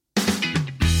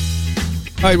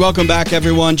All right, welcome back,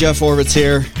 everyone. Jeff Orbitz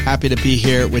here. Happy to be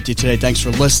here with you today. Thanks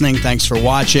for listening. Thanks for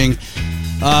watching.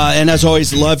 And as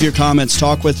always, love your comments.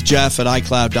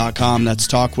 Talkwithjeff@icloud.com. That's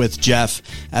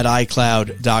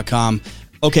talkwithjeff@icloud.com.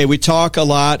 Okay, we talk a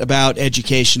lot about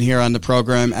education here on the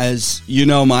program. As you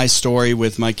know, my story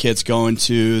with my kids going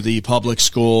to the public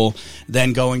school,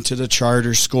 then going to the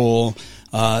charter school,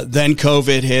 then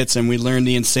COVID hits, and we learn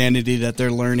the insanity that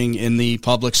they're learning in the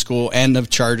public school and the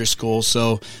charter school.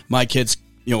 So my kids,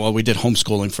 we did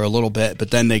homeschooling for a little bit,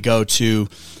 but then they go to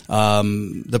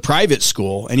the private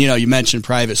school. And, you mentioned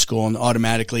private school, and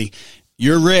automatically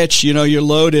you're rich, you're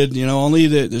loaded,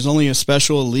 there's only a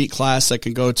special elite class that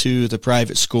can go to the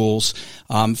private schools.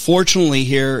 Fortunately,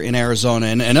 here in Arizona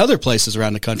and other places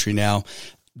around the country now,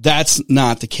 that's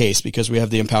not the case because we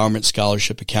have the Empowerment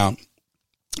Scholarship Account,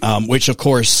 which, of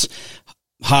course,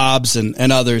 Hobbs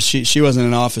and others, she wasn't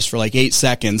in office for like 8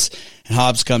 seconds, and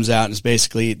Hobbs comes out and is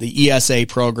basically the ESA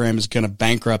program is going to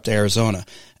bankrupt Arizona.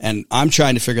 And I'm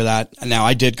trying to figure that. Now,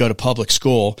 I did go to public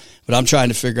school, but I'm trying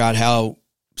to figure out how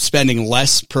spending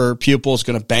less per pupil is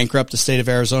going to bankrupt the state of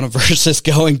Arizona versus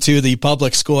going to the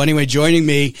public school. Anyway, joining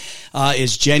me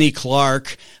is Jenny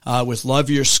Clark with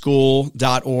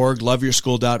loveyourschool.org,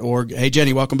 loveyourschool.org. Hey,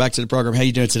 Jenny, welcome back to the program. How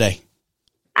you doing today?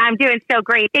 I'm doing so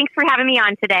great. Thanks for having me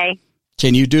on today.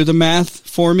 Can you do the math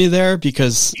for me there?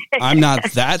 Because I'm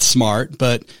not that smart,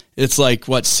 but it's like,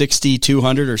 what,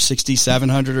 6,200 or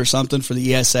 6,700 or something for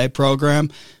the ESA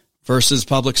program versus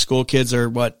public school kids are,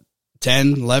 what,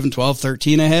 10, 11, 12,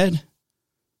 13 ahead?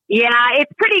 Yeah,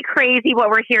 it's pretty crazy what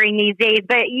we're hearing these days,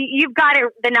 but you've got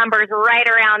the numbers right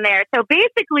around there. So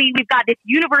basically, we've got this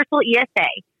universal ESA.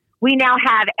 We now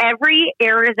have every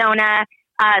Arizona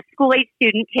school-age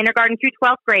student, kindergarten through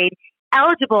 12th grade,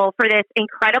 eligible for this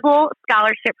incredible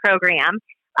scholarship program.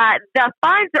 The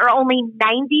funds are only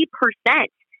 90%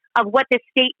 of what the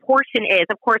state portion is.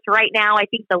 Of course, right now, I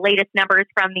think the latest numbers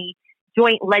from the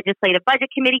Joint Legislative Budget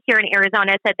Committee here in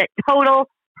Arizona said that total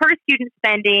per student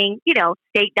spending,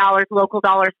 state dollars, local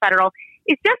dollars, federal,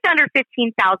 is just under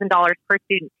 $15,000 per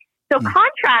student. So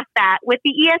contrast that with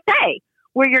the ESA,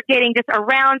 where you're getting just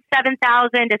around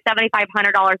 $7,000 to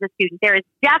 $7,500 a student. There is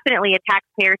definitely a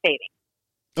taxpayer savings.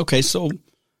 Okay, so,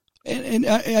 and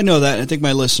I know that. I think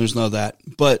my listeners know that.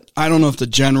 But I don't know if the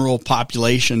general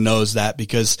population knows that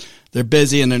because they're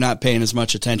busy and they're not paying as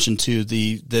much attention to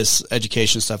this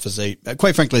education stuff as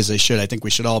quite frankly, as they should. I think we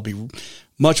should all be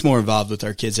much more involved with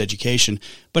our kids' education.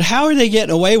 But how are they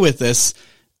getting away with this?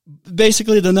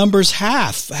 Basically, the number's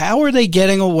half. How are they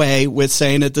getting away with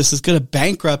saying that this is going to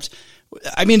bankrupt,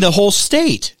 the whole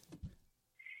state?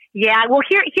 Yeah, well,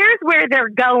 here's where they're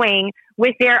going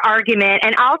with their argument,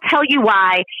 and I'll tell you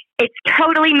why. It's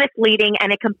totally misleading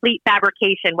and a complete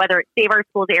fabrication, whether it's Save Our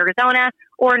Schools Arizona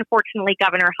or, unfortunately,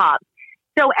 Governor Hobbs.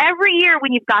 So every year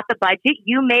when you've got the budget,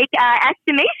 you make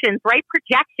estimations, right,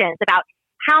 projections about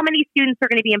how many students are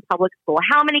going to be in public school,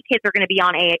 how many kids are going to be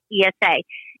on ESA,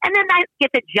 and then that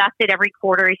gets adjusted every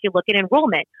quarter as you look at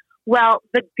enrollment. Well,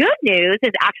 the good news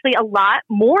is actually a lot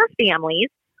more families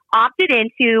opted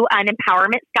into an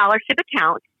empowerment scholarship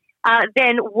account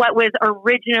than what was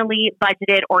originally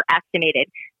budgeted or estimated.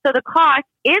 So the cost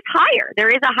is higher. There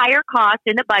is a higher cost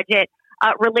in the budget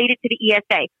related to the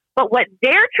ESA. But what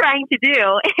they're trying to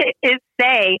do is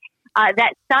say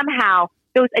that somehow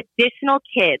those additional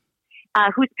kids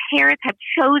whose parents have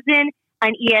chosen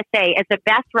an ESA as the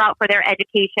best route for their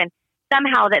education,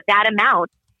 somehow that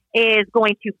amount is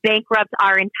going to bankrupt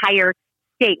our entire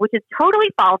state, which is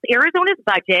totally false. Arizona's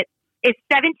budget is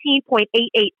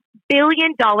 $17.88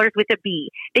 billion with a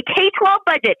B. The K-12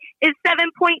 budget is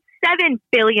 $7.7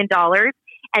 billion.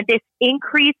 And this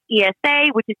increased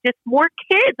ESA, which is just more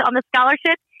kids on the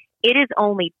scholarship, it is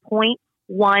only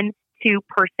 0.12%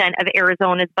 of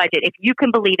Arizona's budget. If you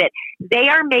can believe it, they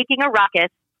are making a ruckus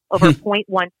over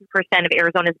 0.12% of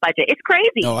Arizona's budget. It's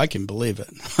crazy. Oh, I can believe it.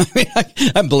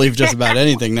 I believe just about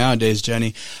anything nowadays,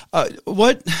 Jenny.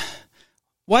 Why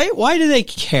do they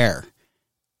care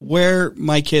where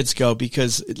my kids go?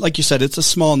 Because, like you said, it's a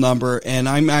small number, and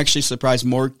I'm actually surprised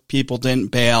more people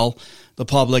didn't bail the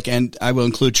public, and I will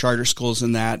include charter schools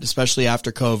in that, especially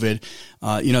after COVID.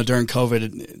 During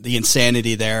COVID, the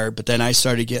insanity there. But then I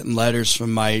started getting letters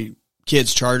from my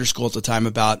kids' charter school at the time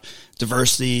about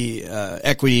diversity,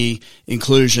 equity,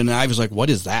 inclusion. And I was like, what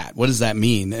is that? What does that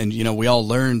mean? And, we all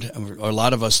learned, or a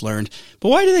lot of us learned. But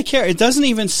why do they care? It doesn't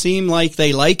even seem like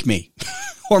they like me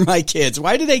or my kids.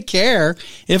 Why do they care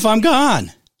if I'm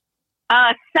gone?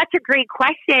 Such a great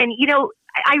question.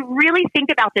 I really think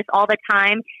about this all the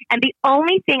time. And the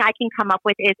only thing I can come up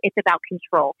with is it's about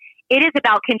control. It is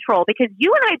about control, because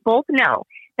you and I both know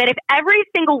that if every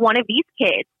single one of these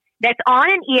kids that's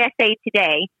on an ESA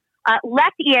today,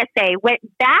 left ESA, went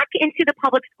back into the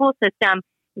public school system,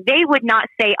 they would not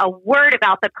say a word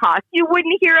about the cost. You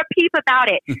wouldn't hear a peep about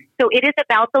it. So it is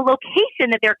about the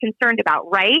location that they're concerned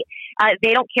about, right?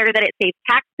 They don't care that it saves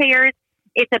taxpayers.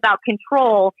 It's about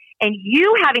control and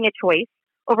you having a choice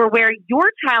over where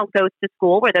your child goes to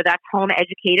school, whether that's home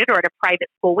educated or at a private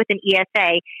school with an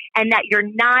ESA, and that you're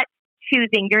not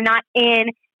choosing, you're not in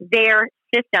their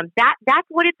system. That's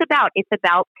what it's about. It's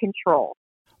about control.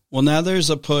 Well, now there's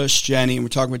a push, Jenny, and we're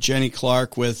talking with Jenny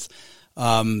Clark with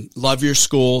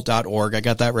loveyourschool.org. I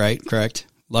got that right, correct?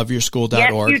 Loveyourschool.org.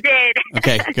 Yes, you did.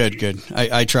 Okay, good.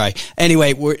 I try.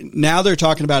 Anyway, now they're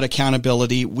talking about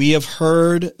accountability. We have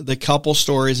heard the couple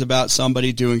stories about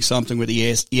somebody doing something with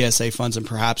ESA funds, and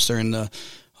perhaps they're in the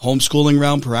homeschooling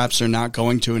realm. Perhaps they're not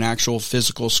going to an actual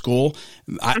physical school.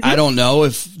 I don't know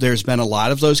if there's been a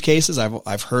lot of those cases.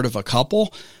 I've heard of a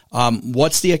couple.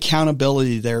 What's the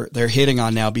accountability they're hitting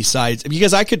on now besides,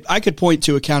 because I could point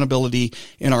to accountability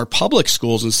in our public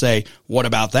schools and say, what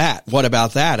about that? What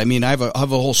about that? I mean, I have a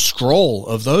whole scroll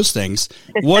of those things.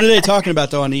 What are they talking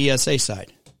about though on the ESA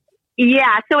side?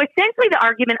 Yeah. So essentially the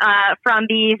argument, from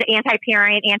these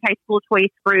anti-parent, anti-school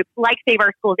choice groups like Save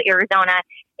Our Schools Arizona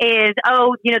is,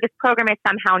 this program is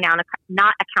somehow now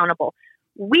not accountable.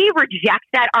 We reject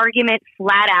that argument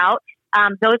flat out.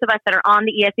 Those of us that are on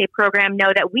the ESA program know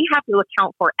that we have to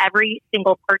account for every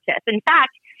single purchase. In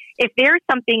fact, if there's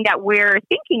something that we're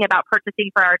thinking about purchasing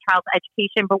for our child's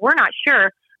education, but we're not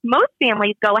sure, most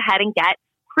families go ahead and get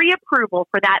pre-approval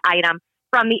for that item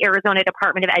from the Arizona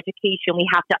Department of Education. We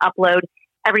have to upload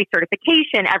every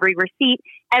certification, every receipt,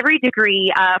 every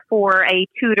degree for a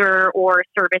tutor or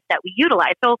service that we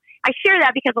utilize. So I share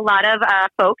that because a lot of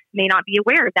folks may not be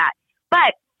aware of that.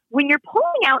 But when you're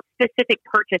pulling out specific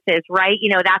purchases, right,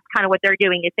 that's kind of what they're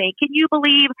doing is saying, can you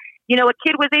believe, a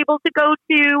kid was able to go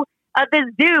to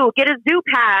the zoo, get a zoo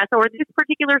pass or this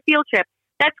particular field trip?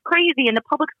 That's crazy. In the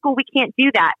public school, we can't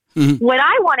do that. Mm-hmm. What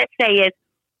I want to say is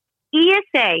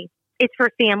ESA is for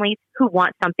families who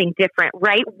want something different,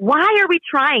 right? Why are we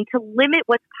trying to limit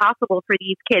what's possible for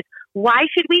these kids? Why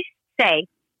should we say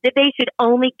that they should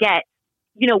only get,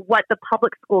 what the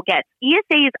public school gets?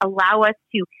 ESAs allow us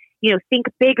to think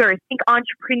bigger, think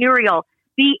entrepreneurial,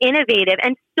 be innovative.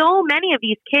 And so many of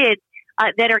these kids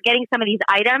that are getting some of these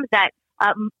items that,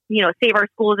 Save Our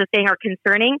Schools is saying are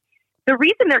concerning, the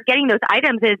reason they're getting those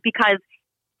items is because,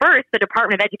 first, the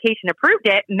Department of Education approved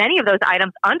it, many of those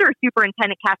items under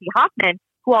Superintendent Kathy Hoffman,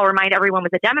 who I'll remind everyone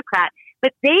was a Democrat,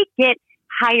 but they get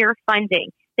higher funding.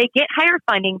 They get higher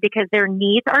funding because their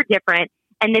needs are different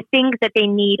and the things that they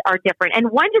need are different. And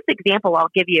one just example I'll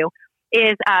give you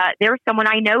is there was someone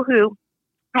I know who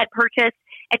had purchased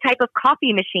a type of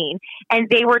coffee machine, and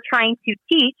they were trying to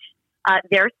teach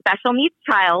their special needs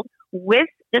child with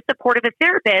the support of a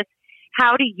therapist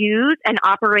how to use and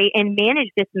operate and manage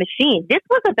this machine. This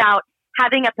was about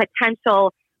having a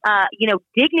potential,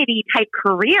 dignity type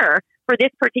career for this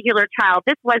particular child.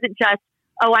 This wasn't just,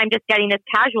 I'm just getting this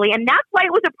casually. And that's why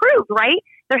it was approved, right?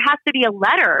 There has to be a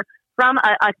letter from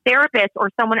a therapist or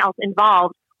someone else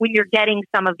involved when you're getting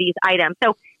some of these items.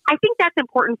 So I think that's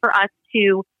important for us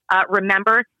to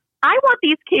remember. I want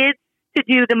these kids to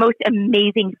do the most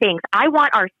amazing things. I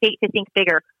want our state to think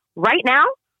bigger. Right now,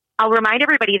 I'll remind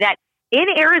everybody that in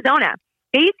Arizona,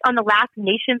 based on the last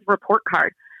Nation's report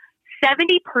card,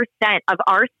 70% of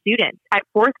our students at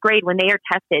fourth grade when they are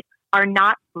tested are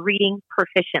not reading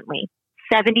proficiently.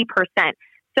 70%.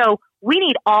 So we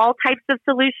need all types of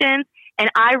solutions, and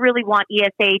I really want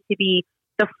ESA to be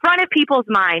the front of people's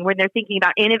mind when they're thinking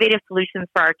about innovative solutions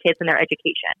for our kids and their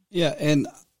education. Yeah, and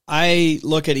I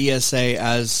look at ESA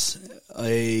as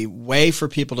a way for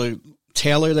people to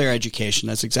tailor their education.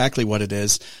 That's exactly what it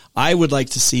is. I would like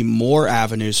to see more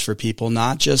avenues for people,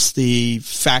 not just the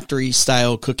factory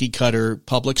style cookie cutter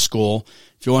public school.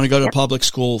 If you want to go to a public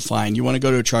school, fine. You want to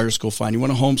go to a charter school, fine. You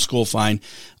want to homeschool, fine.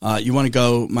 You want to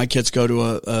go, my kids go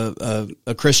to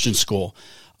a Christian school.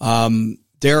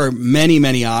 There are many,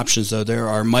 many options, though. There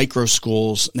are micro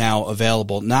schools now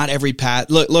available. Not every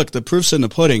look, the proof's in the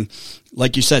pudding.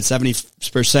 Like you said,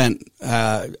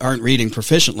 70% aren't reading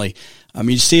proficiently. I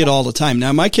mean, you see it all the time.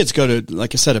 Now, my kids go to,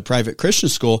 like I said, a private Christian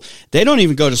school. They don't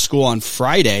even go to school on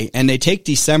Friday, and they take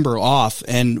December off.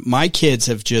 And my kids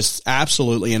have just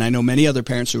absolutely, and I know many other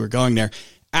parents who are going there,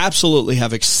 absolutely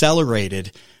have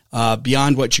accelerated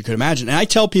beyond what you could imagine. And I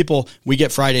tell people we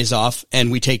get Fridays off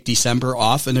and we take December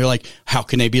off, and they're like, how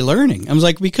can they be learning? I was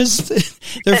like, because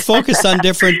they're focused on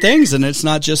different things, and it's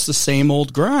not just the same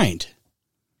old grind.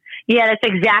 Yeah, that's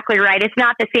exactly right. It's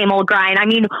not the same old grind. I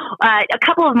mean, a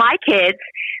couple of my kids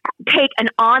take an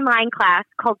online class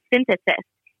called Synthesis.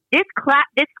 this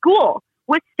school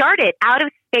was started out of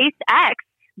SpaceX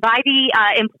by the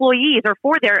employees or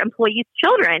for their employees'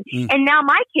 children. And now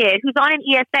my kid, who's on an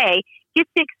ESA, gets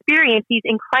to experience these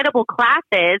incredible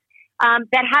classes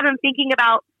that have him thinking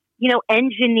about,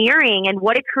 engineering and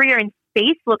what a career in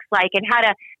space looks like and how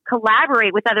to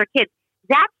collaborate with other kids.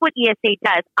 That's what ESA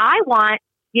does. I want,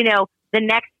 the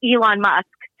next Elon Musk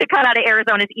to cut out of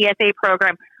Arizona's ESA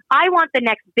program. I want the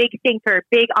next big thinker,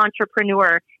 big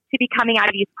entrepreneur to be coming out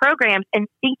of these programs, and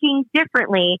thinking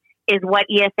differently is what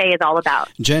ESA is all about.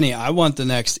 Jenny, I want the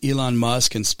next Elon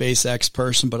Musk and SpaceX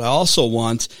person, but I also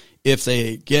want, if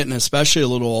they get, and especially a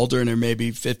little older and they're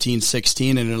maybe 15,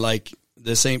 16, and they're like,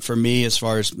 this ain't for me as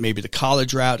far as maybe the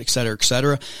college route, et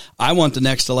cetera, I want the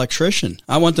next electrician.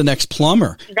 I want the next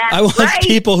plumber. I want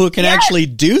people who can actually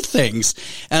do things.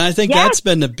 And I think that's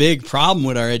been the big problem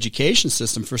with our education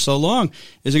system for so long,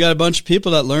 is we got a bunch of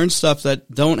people that learn stuff that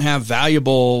don't have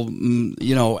valuable,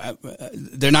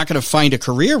 they're not going to find a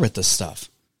career with this stuff.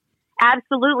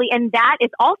 Absolutely. And that is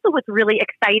also what's really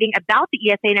exciting about the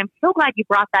ESA. And I'm so glad you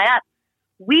brought that up.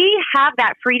 We have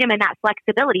that freedom and that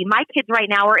flexibility. My kids right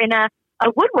now are in a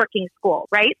woodworking school,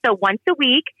 right? So once a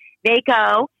week they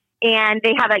go and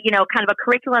they have a, kind of a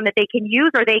curriculum that they can use,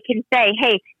 or they can say,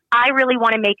 hey, I really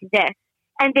want to make this.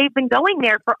 And they've been going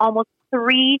there for almost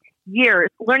 3 years,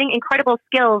 learning incredible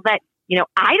skills that,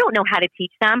 I don't know how to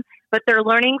teach them, but they're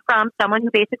learning from someone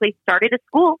who basically started a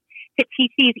school to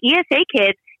teach these ESA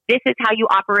kids, this is how you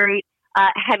operate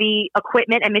heavy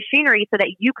equipment and machinery so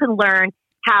that you can learn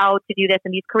how to do this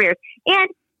in these careers. And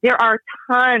there are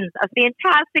tons of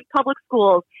fantastic public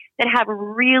schools that have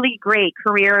really great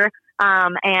career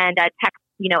and tech,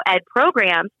 ed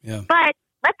programs. Yeah. But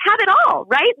let's have it all,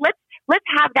 right? Let's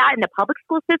have that in the public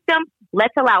school system.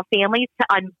 Let's allow families to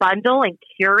unbundle and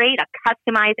curate a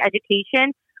customized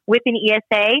education with an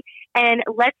ESA, and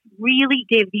let's really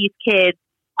give these kids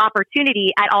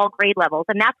opportunity at all grade levels.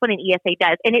 And that's what an ESA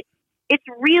does. And it's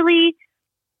really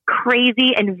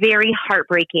crazy and very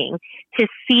heartbreaking to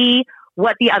see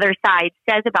what the other side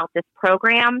says about this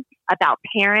program, about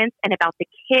parents, and about the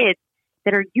kids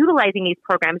that are utilizing these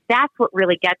programs. That's what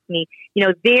really gets me.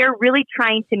 They're really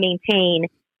trying to maintain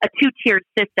a two-tiered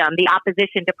system, the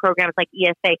opposition to programs like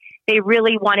ESA. They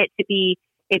really want it to be,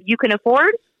 if you can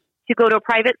afford to go to a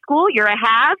private school, you're a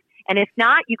have, and if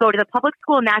not, you go to the public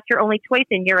school and that's your only choice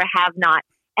and you're a have-not.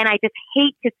 And I just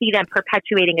hate to see them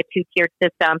perpetuating a two-tiered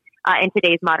system in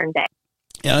today's modern day.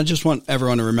 Yeah, I just want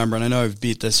everyone to remember, and I know I've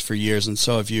beat this for years, and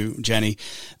so have you, Jenny,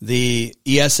 the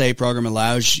ESA program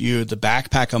allows you the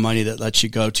backpack of money that lets you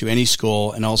go to any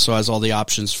school, and also has all the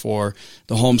options for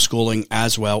the homeschooling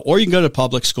as well. Or you can go to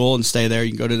public school and stay there.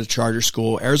 You can go to the charter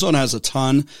school. Arizona has a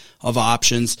ton of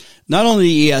options. Not only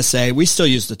the ESA, we still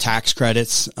use the tax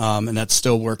credits, and that's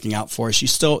still working out for us.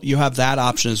 You have that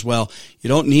option as well. You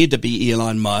don't need to be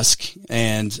Elon Musk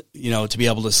and, to be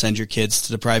able to send your kids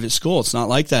to the private school. It's not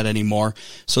like that anymore.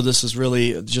 So this is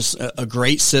really just a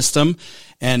great system,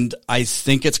 and I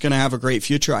think it's going to have a great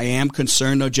future. I am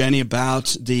concerned, though, Jenny,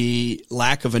 about the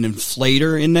lack of an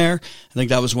inflator in there. I think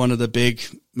that was one of the big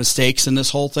mistakes in this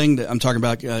whole thing that I'm talking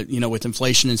about, with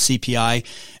inflation and CPI.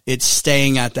 It's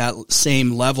staying at that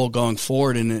same level going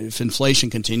forward, and if inflation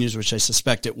continues, which I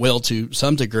suspect it will to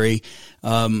some degree, we're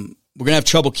going to have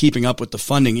trouble keeping up with the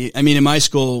funding. I mean, in my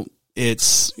school,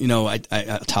 it's,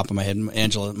 top of my head,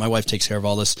 Angela, my wife takes care of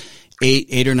all this,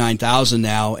 eight or 9,000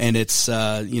 now, and it's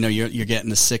you're getting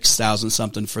the 6,000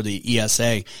 something for the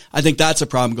ESA. I think that's a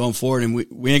problem going forward, and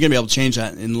we ain't gonna be able to change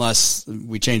that unless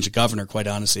we change the governor, quite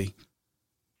honestly.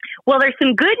 Well, there's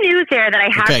some good news there that I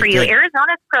have for you. Good.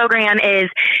 Arizona's program is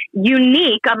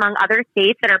unique among other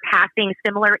states that are passing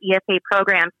similar ESA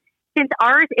programs, since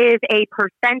ours is a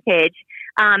percentage.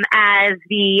 As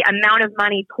the amount of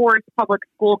money towards public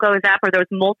school goes up, or those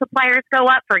multipliers go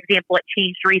up. For example, it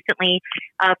changed recently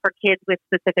for kids with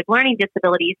specific learning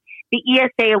disabilities. The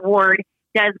ESA award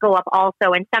does go up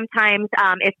also, and sometimes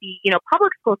if the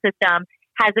public school system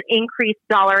has an increased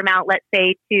dollar amount, let's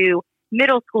say to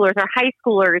middle schoolers or high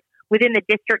schoolers within the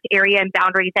district area and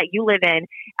boundaries that you live in,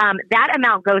 that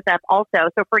amount goes up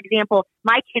also. So, for example,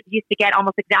 my kids used to get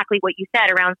almost exactly what you said,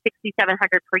 around $6,700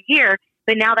 per year.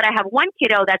 But now that I have one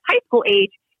kiddo that's high school age,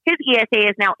 his ESA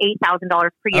is now $8,000 per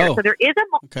year. Oh, so there is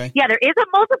there is a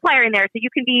multiplier in there. So you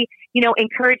can be,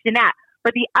 encouraged in that.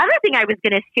 But the other thing I was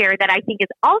going to share that I think is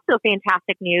also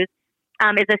fantastic news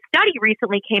is a study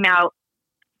recently came out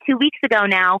 2 weeks ago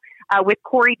now with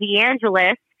Corey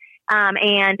DeAngelis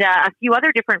and a few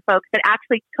other different folks that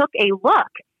actually took a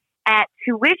look at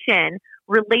tuition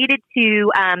related to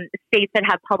states that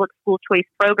have public school choice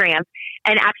programs,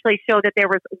 and actually show that there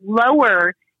was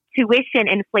lower tuition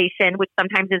inflation, which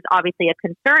sometimes is obviously a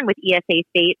concern with ESA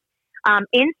states,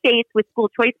 in states with school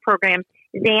choice programs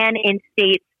than in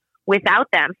states without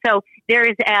them. So there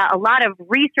is a lot of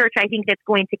research, I think, that's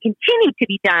going to continue to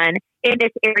be done in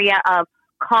this area of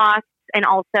costs and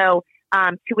also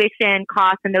tuition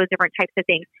costs and those different types of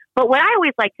things. But what I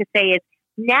always like to say is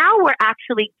now we're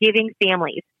actually giving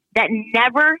families that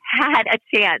never had a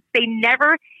chance. They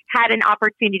never had an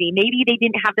opportunity. Maybe they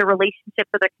didn't have the relationships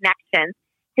or the connections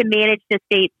to manage the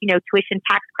state's, tuition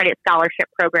tax credit scholarship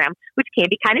program, which can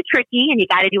be kind of tricky and you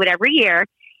got to do it every year.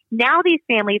 Now these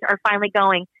families are finally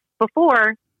going,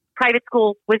 before private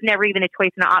school was never even a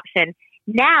choice and an option.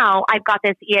 Now I've got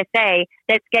this ESA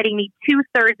that's getting me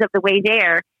 2/3 of the way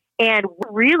there. And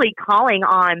we're really calling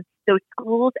on those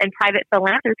schools and private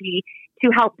philanthropy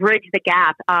to help bridge the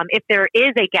gap. If there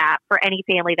is a gap for any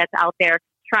family that's out there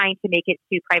trying to make it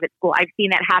to private school, I've seen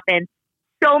that happen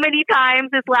so many times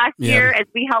this last year as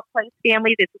we help place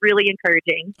families. It's really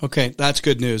encouraging. Okay, that's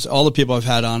good news. All the people I've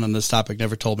had on this topic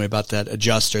never told me about that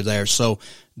adjuster there. So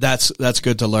that's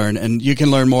good to learn. And you can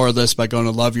learn more of this by going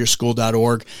to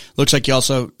loveyourschool.org. Looks like you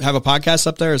also have a podcast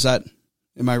up there.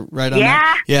 Am I right on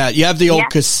that? Yeah, you have the old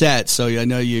cassette, so I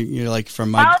know you're like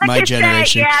from my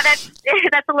generation. Yeah,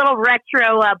 that's a little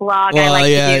retro blog. Well, I like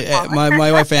to do.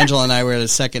 my wife Angela and I were at a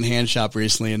second-hand shop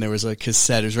recently, and there was a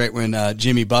cassette. It was right when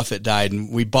Jimmy Buffett died,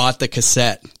 and we bought the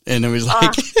cassette, and it was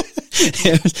like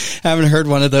haven't heard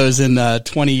one of those in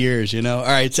 20 years. All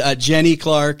right, Jenny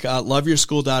Clark,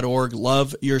 loveyourschool.org,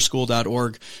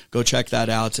 loveyourschool.org. Go check that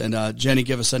out, and Jenny,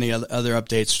 give us any other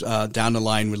updates down the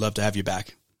line. We'd love to have you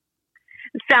back.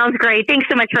 Sounds great. Thanks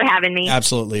so much for having me.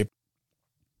 Absolutely.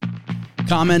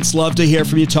 Comments, love to hear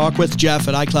from you. Talk with Jeff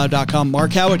at iCloud.com.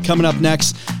 Mark Howitt coming up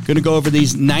next. Going to go over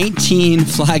these 19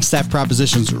 Flagstaff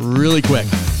propositions really quick.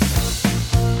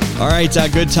 All right,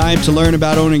 good time to learn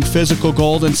about owning physical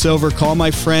gold and silver. Call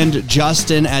my friend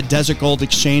Justin at Desert Gold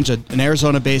Exchange, an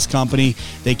Arizona-based company.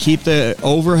 They keep the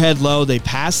overhead low. They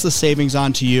pass the savings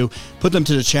on to you, put them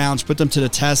to the challenge, put them to the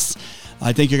test.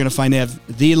 I think you're going to find they have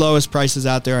the lowest prices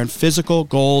out there on physical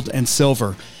gold and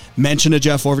silver. Mention a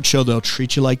Jeff Orvich show. They'll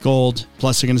treat you like gold.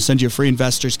 Plus, they're going to send you a free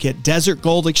investor's kit. Desert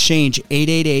Gold Exchange,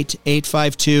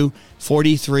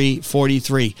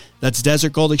 888-852-4343. That's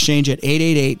Desert Gold Exchange at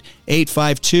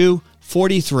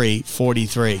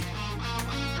 888-852-4343.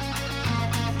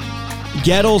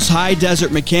 Gettle's High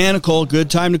Desert Mechanical, good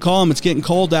time to call them. It's getting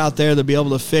cold out there. They'll be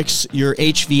able to fix your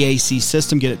HVAC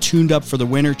system, get it tuned up for the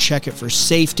winter, check it for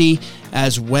safety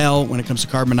as well when it comes to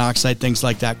carbon monoxide, things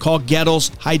like that. Call Gettle's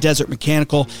High Desert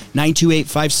Mechanical,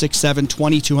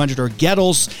 928-567-2200 or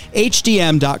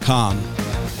GettlesHDM.com.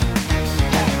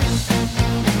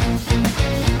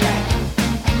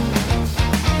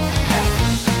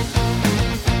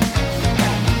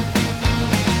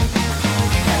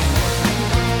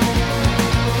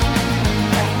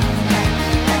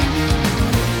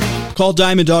 Call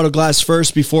Diamond Auto Glass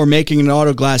first before making an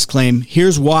auto glass claim.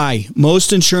 Here's why.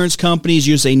 Most insurance companies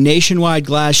use a nationwide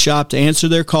glass shop to answer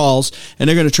their calls, and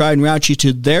they're going to try and route you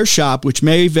to their shop, which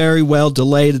may very well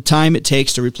delay the time it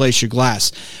takes to replace your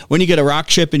glass. When you get a rock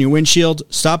chip in your windshield,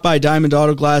 stop by Diamond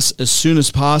Auto Glass as soon as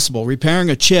possible.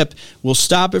 Repairing a chip will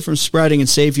stop it from spreading and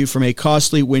save you from a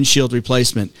costly windshield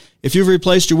replacement. If you've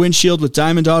replaced your windshield with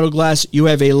Diamond Auto Glass, you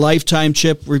have a lifetime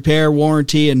chip repair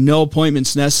warranty and no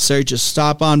appointments necessary. Just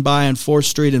stop on by on 4th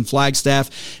Street in Flagstaff,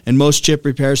 and most chip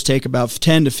repairs take about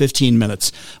 10 to 15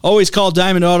 minutes. Always call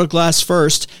Diamond Auto Glass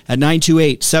first at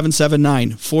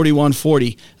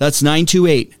 928-779-4140. That's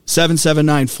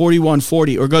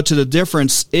 928-779-4140, or go to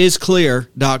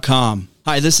thedifferenceisclear.com.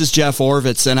 Hi, this is Jeff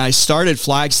Orvich, and I started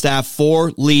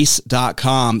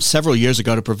FlagstaffForLease.com several years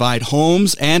ago to provide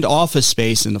homes and office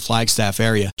space in the Flagstaff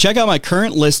area. Check out my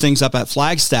current listings up at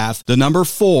Flagstaff, the number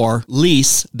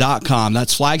 4Lease.com.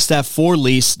 That's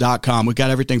FlagstaffForLease.com. We've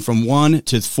got everything from 1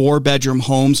 to 4 bedroom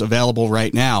homes available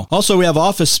right now. Also, we have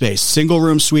office space. Single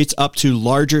room suites up to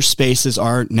larger spaces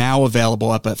are now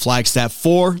available up at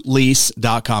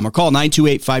FlagstaffForLease.com, or call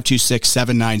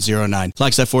 928-526-7909.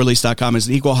 FlagstaffForLease.com is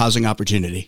an equal housing opportunity.